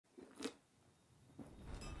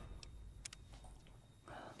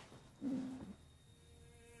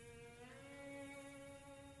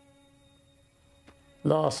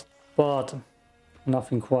Last part,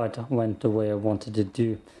 nothing quite went the way I wanted it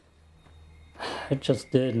to. It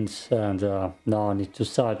just didn't, and now I need to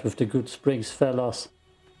side with the good springs fellas,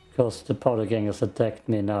 because the powder gangers attacked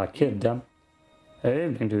me and I killed them. Hey,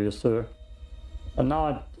 evening to you, sir. And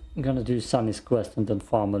now I'm gonna do Sunny's quest and then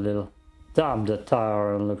farm a little. Damn, that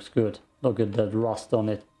tire looks good. Look at that rust on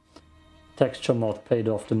it. Texture mod paid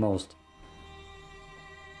off the most.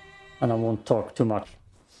 And I won't talk too much.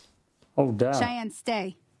 Oh, damn. Cheyenne,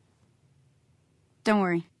 stay. Don't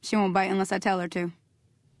worry, she won't bite unless I tell her to.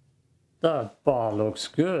 That bar looks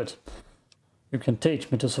good. You can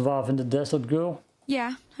teach me to survive in the desert, girl?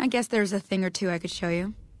 Yeah, I guess there's a thing or two I could show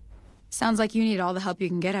you. Sounds like you need all the help you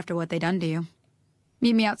can get after what they done to you.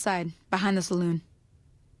 Meet me outside, behind the saloon.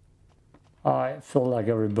 I feel like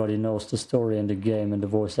everybody knows the story in the game and the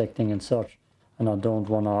voice acting and such, and I don't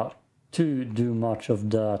wanna to do much of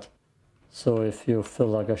that. So if you feel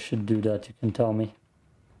like I should do that, you can tell me.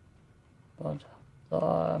 But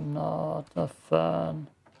I'm not a fan.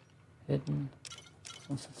 Hidden.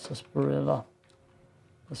 Since it's a Spirilla.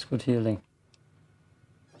 That's good healing.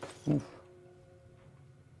 Oof.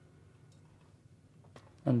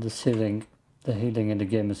 And this healing, the healing in the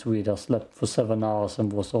game is weird. I slept for 7 hours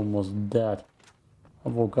and was almost dead. I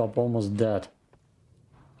woke up almost dead.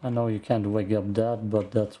 I know you can't wake up dead,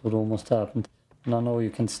 but that's what almost happened. And I know you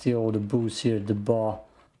can steal all the booze here at the bar.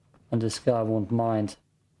 And this guy won't mind.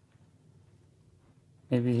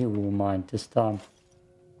 Maybe he will mind this time.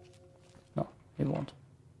 No, he won't.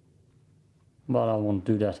 But I won't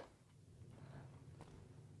do that.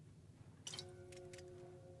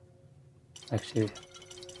 Actually,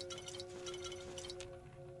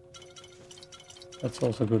 that's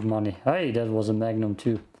also good money. Hey, that was a Magnum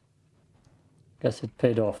too. Guess it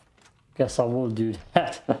paid off. Guess I will do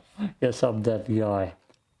that. Guess I'm that guy.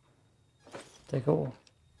 Take all.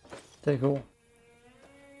 Take all.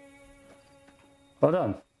 Hold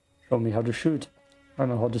on. Show me how to shoot. I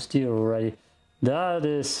know how to steer already. That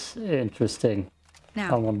is interesting.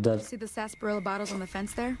 Now, I want that. see the sarsaparilla bottles on the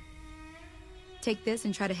fence there? Take this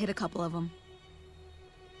and try to hit a couple of them.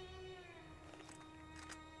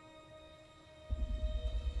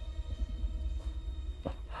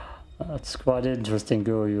 That's quite interesting,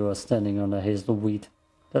 girl. You are standing on a hazel wheat.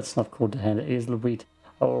 That's not called the hazel wheat.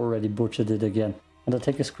 I already butchered it again. And I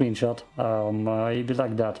take a screenshot. Maybe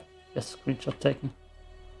like that. Yes, screenshot taken.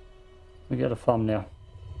 We get a thumbnail.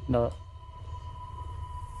 No.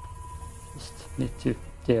 Just need to.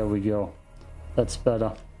 There we go. That's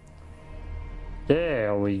better.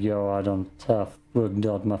 There we go. I don't have worked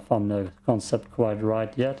out my thumbnail concept quite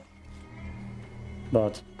right yet.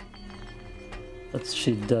 But let's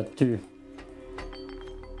cheat that too.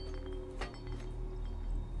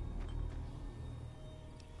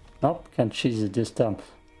 Nope, can't cheese it this time.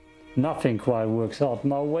 Nothing quite works out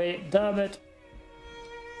my way, damn it.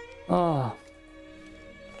 Ah.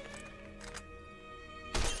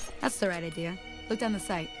 That's the right idea. Look down the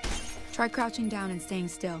sight. Try crouching down and staying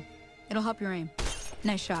still. It'll help your aim.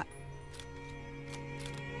 Nice shot.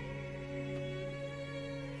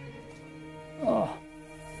 Oh.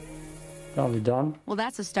 Are we done? Well,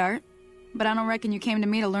 that's a start. But I don't reckon you came to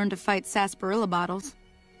me to learn to fight sarsaparilla bottles.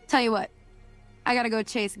 Tell you what, I gotta go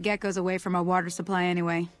chase geckos away from our water supply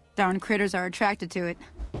anyway. Darn critters are attracted to it.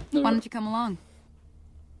 Why don't you come along?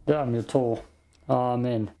 Damn, you're tall. I'm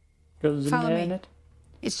in. Goes Follow in me. in it?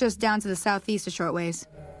 It's just down to the southeast a short ways.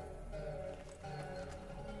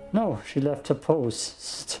 No, she left her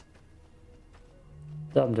post.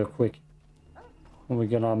 Damn, they're quick. We're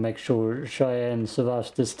gonna make sure Cheyenne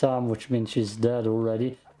survives this time, which means she's dead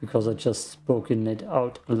already, because I just spoken it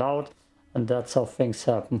out loud, and that's how things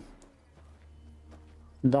happen.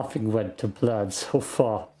 Nothing went to plan so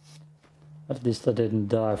far. At least I didn't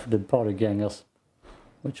die for the powder gangers,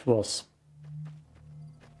 which was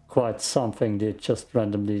quite something. They just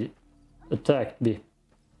randomly attacked me.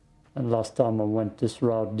 And last time I went this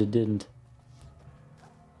route they didn't.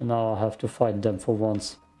 And now I have to fight them for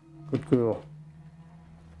once. Good girl.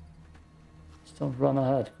 Just don't run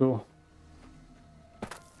ahead, girl.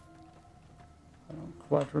 I don't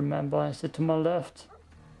quite remember. Is it to my left?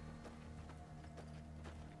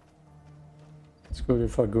 It's good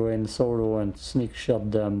if I go in solo and sneak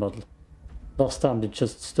shot them, but last time they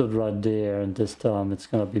just stood right there, and this time it's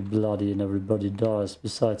gonna be bloody and everybody dies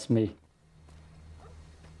besides me.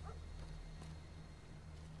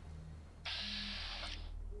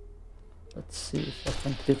 Let's see if I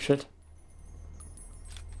can pitch it.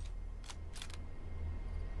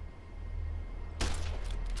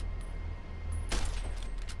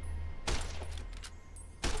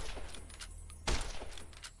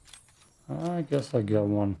 I guess I got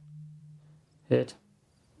one hit.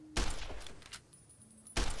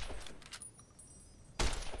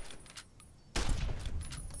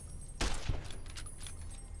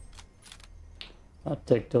 I'll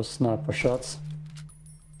take those sniper shots.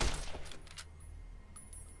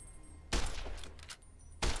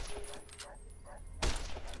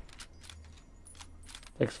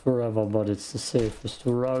 Takes forever, but it's the safest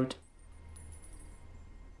route.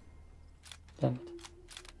 Damn it.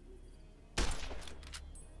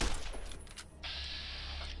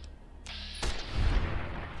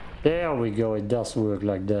 There we go, it does work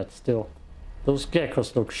like that still. Those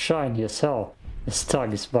geckos look shiny as hell. His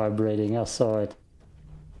tongue is vibrating, I saw it.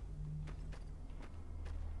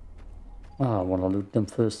 Ah, I wanna loot them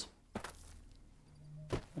first.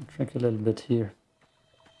 I'll drink a little bit here.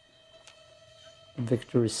 A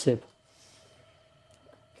victory sip.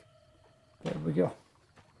 There we go.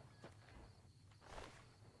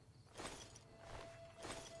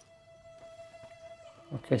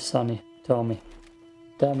 Okay, Sunny, tell me.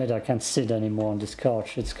 Damn it, I can't sit anymore on this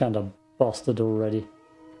couch. It's kind of busted already.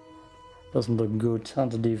 Doesn't look good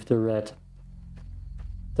underneath the red.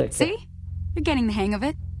 See? You're getting the hang of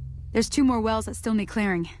it. There's 2 more wells that still need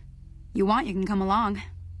clearing. You want, you can come along.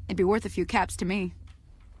 It'd be worth a few caps to me.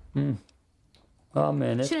 I'm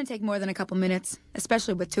in it. Shouldn't take more than a couple minutes,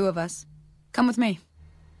 especially with 2 of us. Come with me.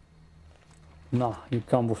 Nah, you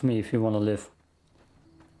come with me if you want to live.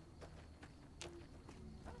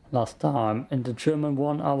 Last time, in the German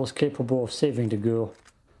one, I was capable of saving the girl.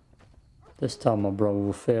 This time my brother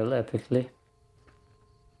will fail epically.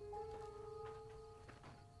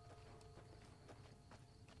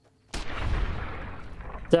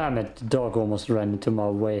 Damn it, the dog almost ran into my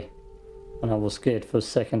way. And I was scared for a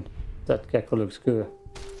second. That gecko looks good.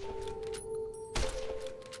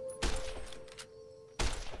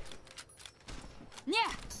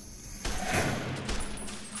 Yeah.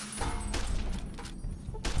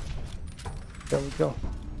 There we go.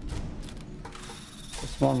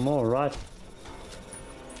 Just one more, right?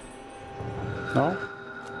 No?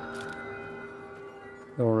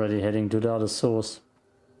 We're already heading to the other source.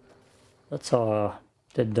 That's how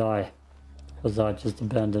they die. Because I just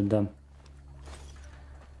abandoned them.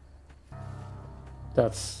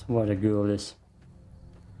 That's where the girl is.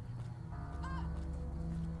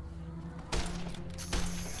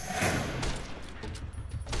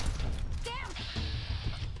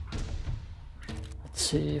 Let's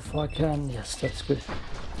see if I can. Yes, that's good.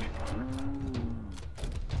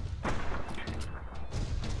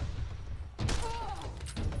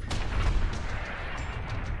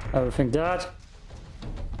 Everything dead?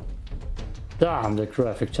 Damn, the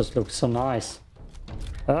graphic just looks so nice.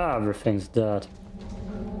 Everything's dead.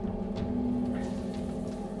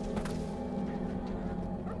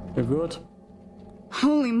 You good?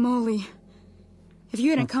 Holy moly. If you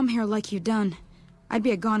hadn't come here like you done, I'd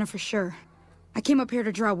be a goner for sure. I came up here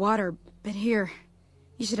to draw water, but here,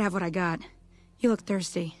 you should have what I got. You look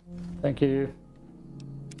thirsty. Thank you.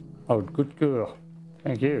 Oh, good girl.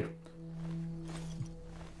 Thank you.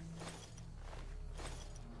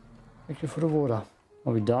 Thank you for the water.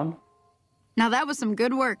 Are we done? Now that was some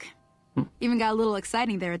good work. Even got a little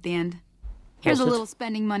exciting there at the end. Here's a little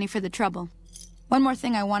spending money for the trouble. One more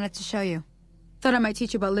thing I wanted to show you. Thought I might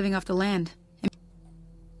teach you about living off the land.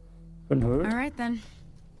 Couldn't hurt. All right then.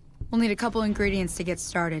 We'll need a couple ingredients to get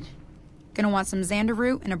started. Gonna want some xander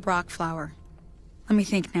root and a brock flower. Let me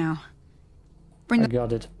think now. I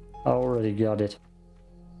got it. I already got it.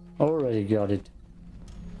 Already got it.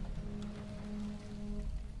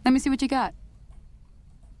 Let me see what you got.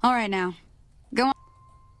 All right now. Go on.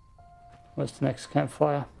 Where's the next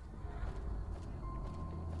campfire?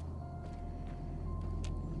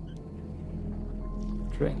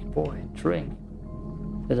 Drink, boy, drink.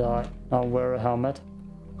 Did I now wear a helmet?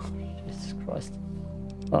 Jesus Christ.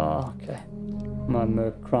 Oh, okay. My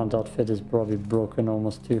Merc outfit is probably broken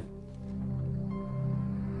almost too.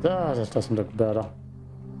 Ah, that doesn't look better.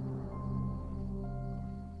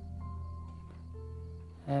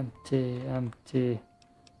 Empty, empty.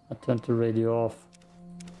 I turned the radio off.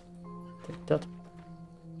 Take that.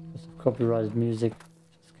 Because of copyrighted music.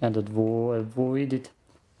 Just can't avoid it.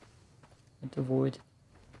 Can't avoid.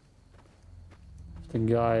 If the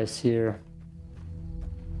guy is here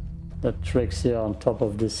that tricks here on top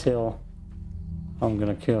of this hill, I'm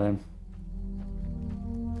gonna kill him.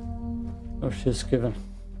 No shit's given.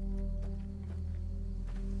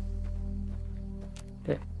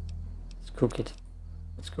 Okay, let's cook it.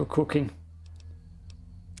 Let's go cooking.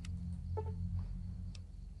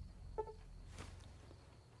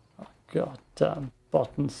 Oh, goddamn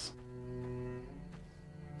buttons.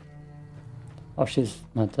 Oh, she's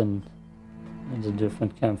not in a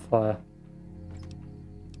different campfire.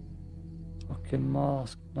 Okay,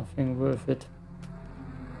 mask, nothing worth it.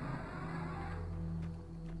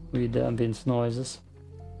 Read the ambience noises.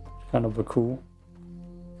 Kind of a cool.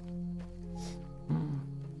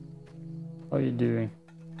 How are you doing?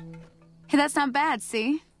 Hey, that's not bad,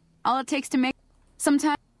 see? All it takes to make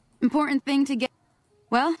sometimes important thing to get.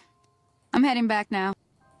 Well, I'm heading back now.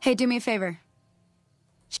 Hey, do me a favor.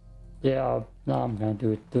 Yeah, no, I'm gonna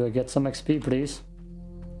do it. Do I get some XP, please?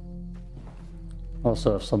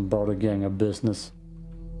 Also have some border ganger business.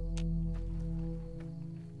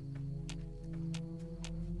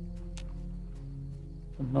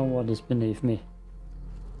 Don't know what is beneath me.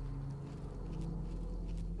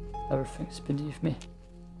 Everything's beneath me.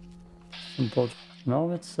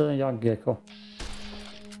 No, it's a young gecko.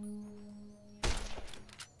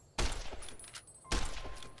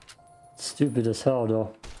 Stupid as hell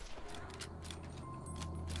though.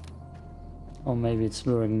 Or maybe it's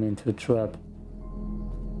luring me into a trap.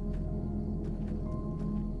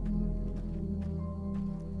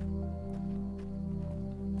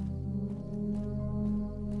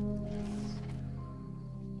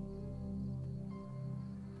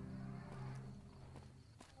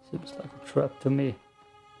 Seems like a trap to me.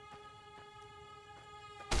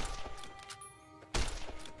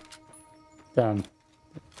 Damn.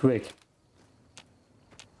 Quick.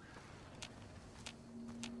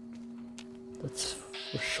 That's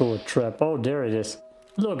for sure a trap. Oh, there it is.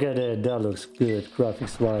 Look at it. That looks good,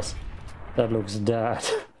 graphics wise. That looks bad.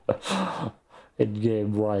 In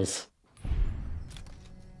game wise.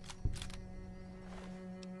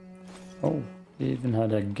 Oh, we even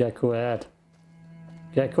had a gecko ad.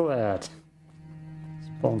 Gecko ad.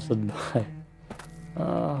 Sponsored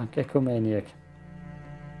by Gecko Maniac.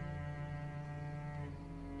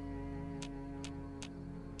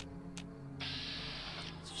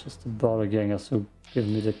 It's just the border gangers who give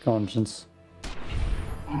me the conscience.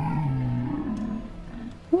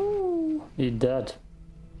 Woo! He dead.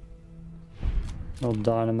 No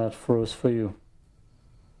dynamite throws for you.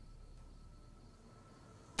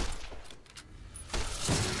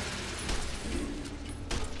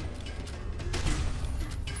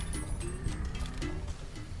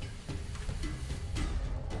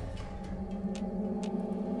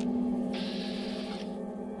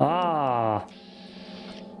 Ah!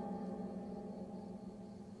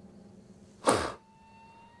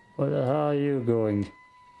 Where the hell are you going?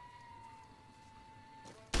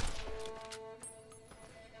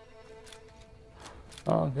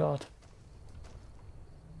 Oh god.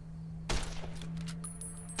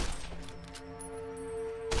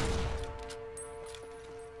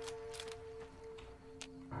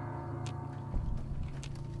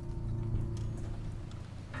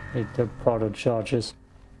 Hate the powder charges.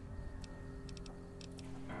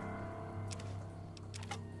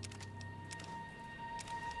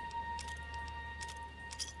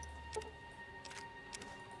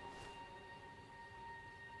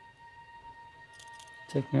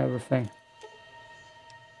 Taking everything.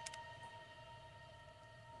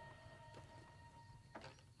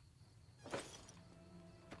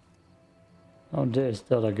 Oh, there's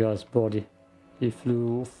the other guy's body. He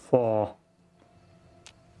flew far.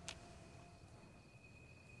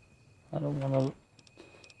 I don't want to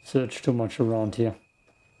search too much around here.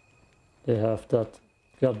 They have that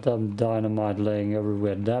goddamn dynamite laying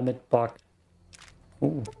everywhere. Damn it, Buck.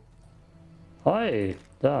 Ooh. Hi!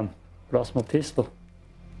 Damn. Plasma pistol.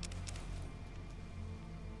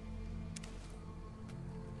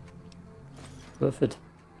 Worth it.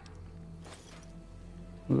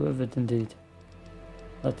 Worth it indeed.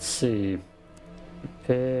 Let's see.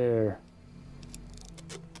 Repair.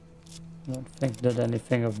 I don't think that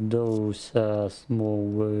anything of those has more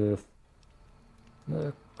worth.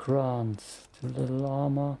 Grants, too little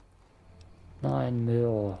armor. 9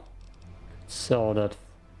 mil. Could sell that.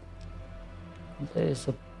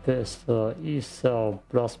 Laser pistol, E-cell,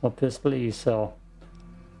 plasma pistol, E-cell.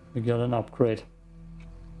 We got an upgrade.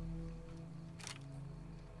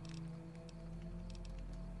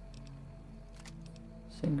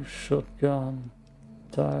 Single shotgun,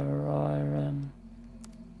 tire iron.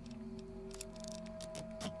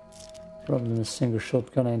 Problem is single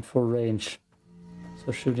shotgun ain't for range.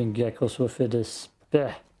 So shooting geckos with it is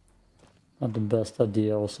not the best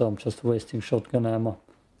idea. Also, I'm just wasting shotgun ammo.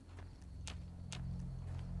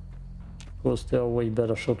 Of course, there are way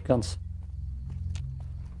better shotguns.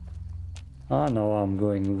 I know I'm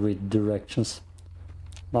going with directions.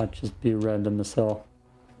 Might just be random as hell.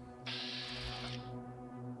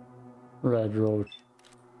 Red road.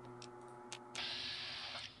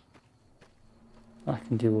 I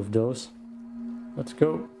can deal with those. Let's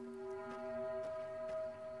go.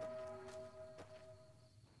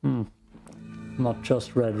 Not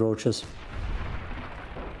just red roaches.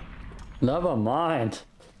 Never mind.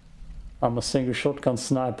 I'm a single shotgun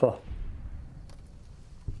sniper.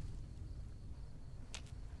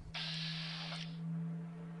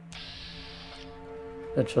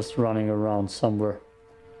 They're just running around somewhere.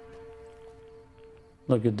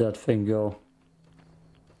 Look at that thing go.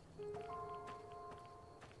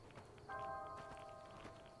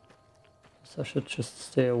 Guess I should just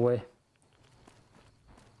stay away.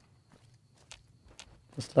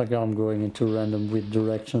 Just like I'm going into random weird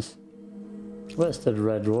directions. Where's that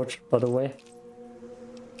red roach, by the way?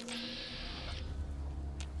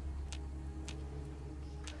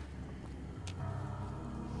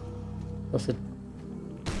 Does it?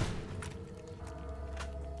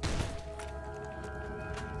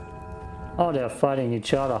 Oh, they're fighting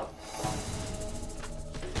each other.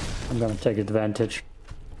 I'm gonna take advantage.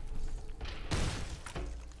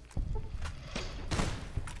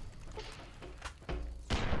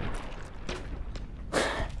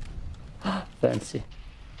 Fancy.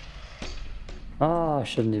 Ah, I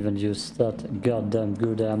shouldn't even use that goddamn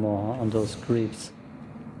good ammo on those creeps.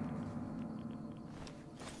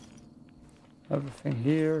 Everything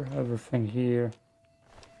here, everything here,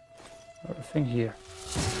 everything here.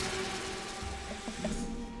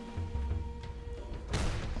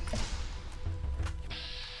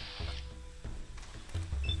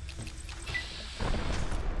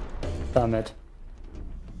 Damn it.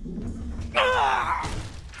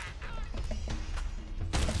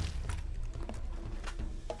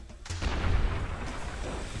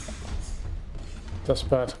 That's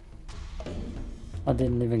bad. I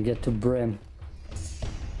didn't even get to brim.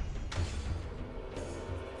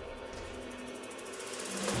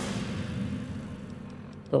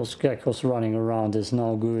 Those geckos running around is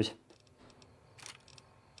no good.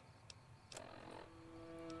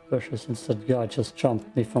 Especially since that guy just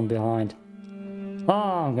jumped me from behind.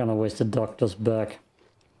 Ah, I'm gonna waste the doctor's back.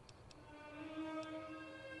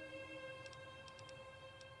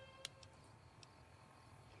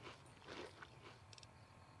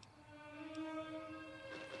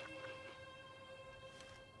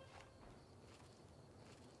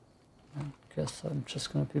 I guess I'm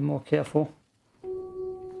just gonna be more careful.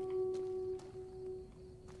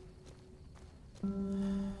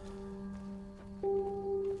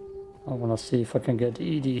 I wanna see if I can get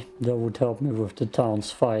Edie. That would help me with the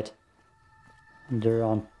town's fight. And there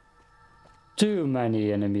aren't too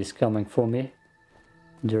many enemies coming for me.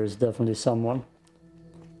 There is definitely someone,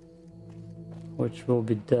 which will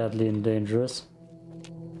be deadly and dangerous.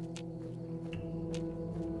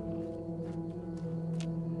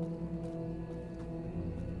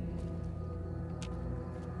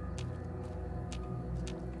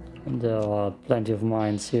 And there are plenty of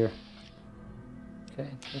mines here. Okay,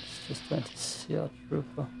 that's just 20 CR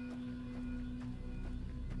trooper.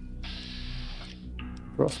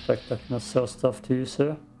 Prospect, I cannot sell stuff to you,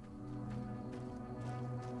 sir.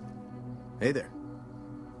 Hey there.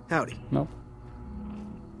 Howdy. Nope.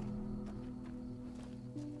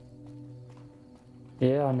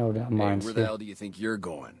 Yeah, I know that mines. Where the hell do you think you're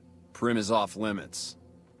going? Prim is off limits.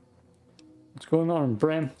 What's going on,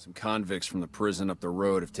 Bram? Some convicts from the prison up the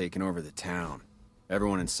road have taken over the town.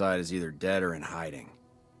 Everyone inside is either dead or in hiding.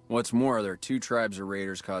 What's more, there are 2 tribes of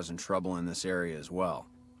raiders causing trouble in this area as well.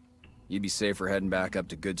 You'd be safer heading back up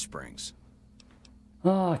to Good Springs.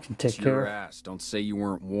 Oh, I can take It's your care. ass. Don't say you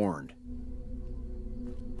weren't warned.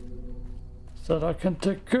 Said I can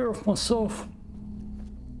take care of myself.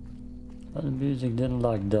 And the music didn't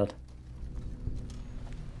like that.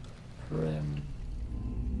 Prim.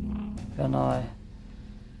 Can I?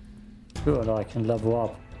 Good, I can level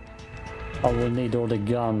up. I will need all the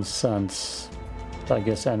guns and I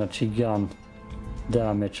guess energy gun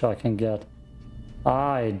damage I can get.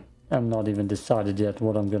 I am not even decided yet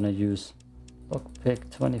what I'm gonna use. Lockpick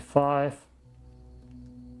 25.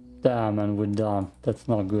 Damn, and we're done. That's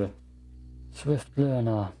not good. Swift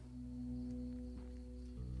learner.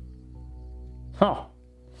 Huh.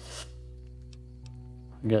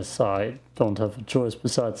 I guess I don't have a choice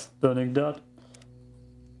besides learning that.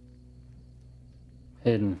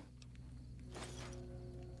 Hidden.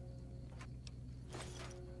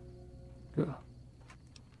 Good.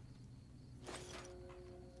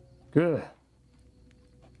 Good.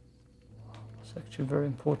 It's actually very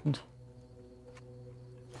important.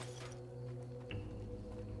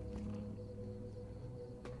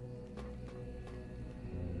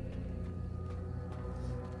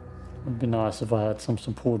 Would be nice if I had some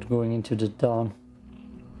support going into the town.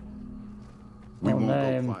 We won't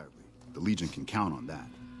name. go quietly. The Legion can count on that.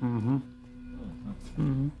 Mm-hmm.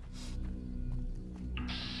 Mm-hmm.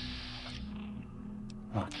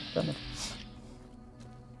 Ah, damn it.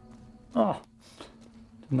 Oh,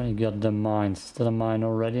 too many goddamn mines. Is that a mine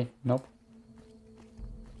already? Nope.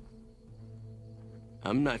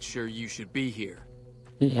 I'm not sure you should be here.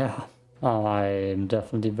 Yeah, I'm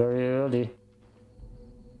definitely very early.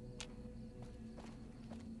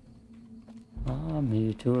 I'm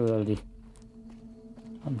here too early.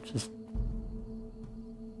 I'm just,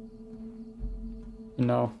 you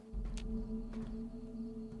know,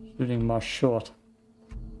 shooting my shot.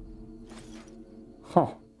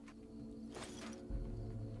 Huh.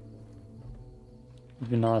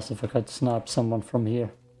 It'd be nice if I could snipe someone from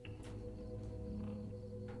here.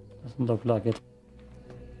 Doesn't look like it.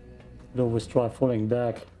 I'd always try falling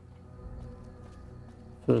back.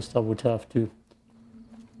 First I would have to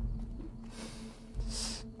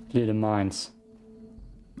clear the mines.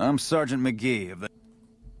 I'm Sergeant McGee of the...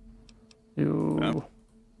 You...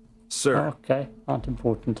 Sir. Okay, not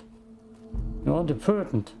important. Not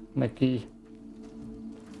important, McGee.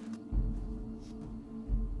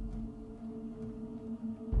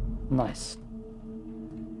 Nice.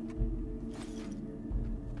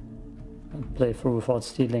 And play through without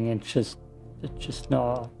stealing it just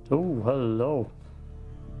not. Oh, hello.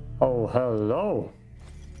 Oh, hello.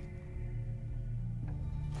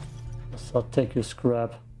 Guess I'll take your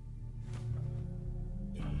scrap.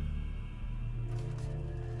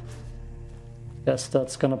 Guess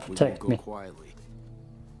that's gonna protect me. Quietly.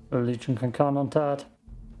 The Legion can count on that.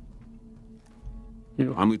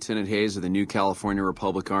 You. I'm Lieutenant Hayes of the New California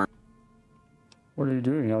Republic Army. What are you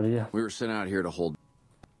doing out here? We were sent out here to hold...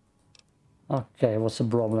 Okay, what's the The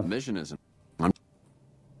problem? mission isn't...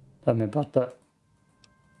 Tell me about that.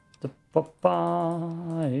 The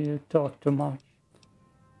papa, you talk too much.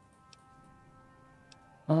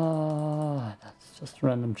 Ah, that's just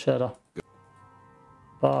random chatter.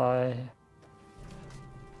 Bye.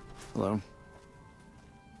 Hello?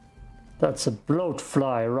 That's a bloat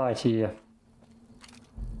fly right here.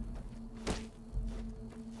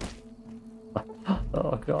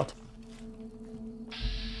 Oh god.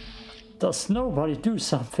 Does nobody do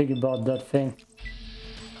something about that thing?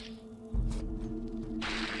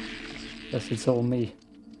 Guess it's all me.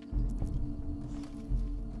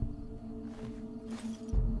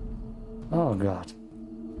 Oh god.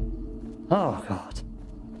 Oh god.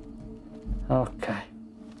 Okay.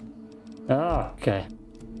 Okay.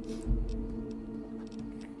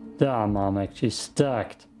 Damn, I'm actually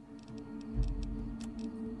stacked.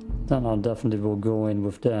 Then I definitely will go in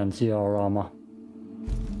with the NCR armor.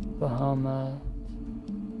 Performa.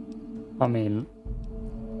 I mean...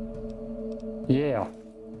 Yeah.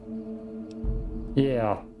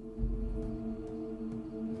 Yeah.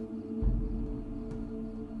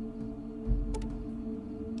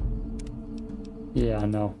 Yeah, I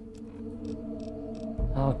know.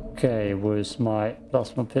 Okay, where's my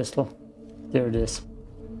plasma pistol? There it is.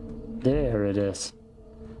 There it is.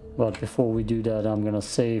 But before we do that, I'm gonna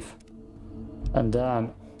save. And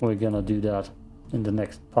then we're gonna do that in the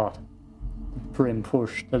next part. The brim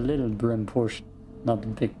push, the little brim push, not the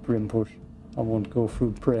big brim push. I won't go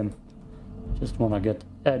through brim. Just wanna get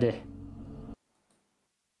Eddie.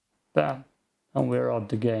 Bam. And we're out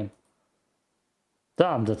the game.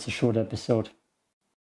 Damn, that's a short episode.